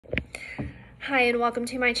Hi and welcome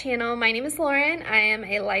to my channel. My name is Loren. I am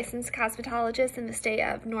a licensed cosmetologist in the state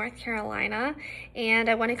of North Carolina, and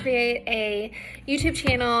I want to create a YouTube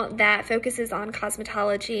channel that focuses on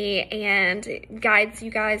cosmetology and guides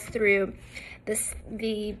you guys through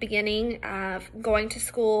the beginning of going to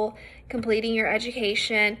school, completing your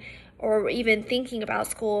education, or even thinking about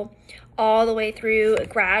school, all the way through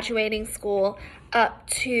graduating school up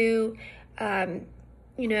to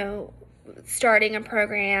starting a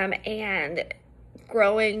program and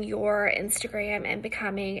growing your Instagram and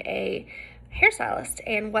becoming a hairstylist,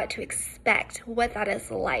 and what to expect, what that is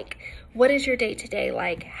like. What is your day-to-day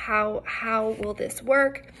like? How will this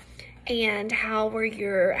work? And how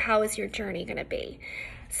is your journey gonna be?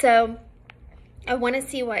 So I want to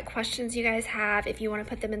see what questions you guys have. If you want to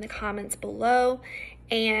put them in the comments below,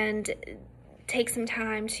 and take some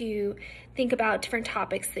time to think about different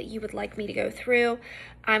topics that you would like me to go through.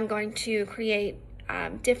 I'm going to create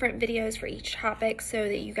different videos for each topic so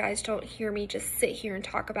that you guys don't hear me just sit here and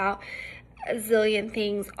talk about a zillion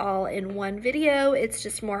things all in one video. It's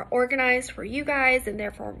just more organized for you guys, and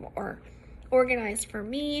therefore more organized for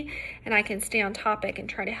me, and I can stay on topic and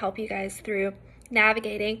try to help you guys through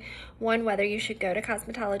navigating, one, whether you should go to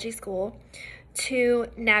cosmetology school, two,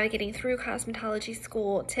 navigating through cosmetology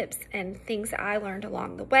school, tips and things that I learned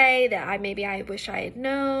along the way that I wish I had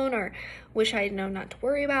known, or wish I had known not to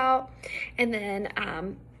worry about. And then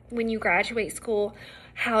when you graduate school,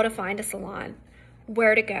 how to find a salon,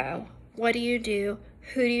 where to go, what do you do,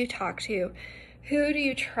 who do you talk to, who do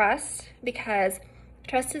you trust, because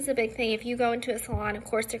trust is a big thing. If you go into a salon, of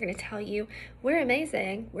course, they're going to tell you, we're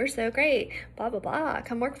amazing, we're so great, blah, blah, blah,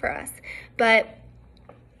 come work for us. But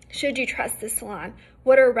should you trust this salon?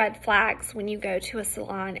 What are red flags when you go to a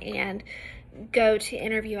salon and go to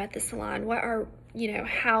interview at the salon? What are,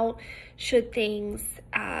 how should things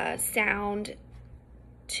sound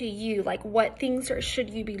to you? Like, what things should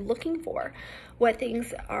you be looking for? What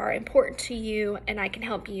things are important to you? And I can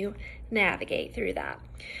help you navigate through that.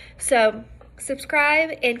 So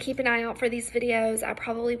subscribe and keep an eye out for these videos. I'll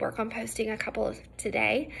probably work on posting a couple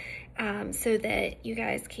today so that you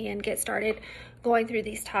guys can get started going through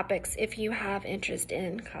these topics if you have interest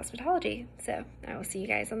in cosmetology. So I will see you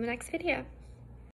guys on the next video.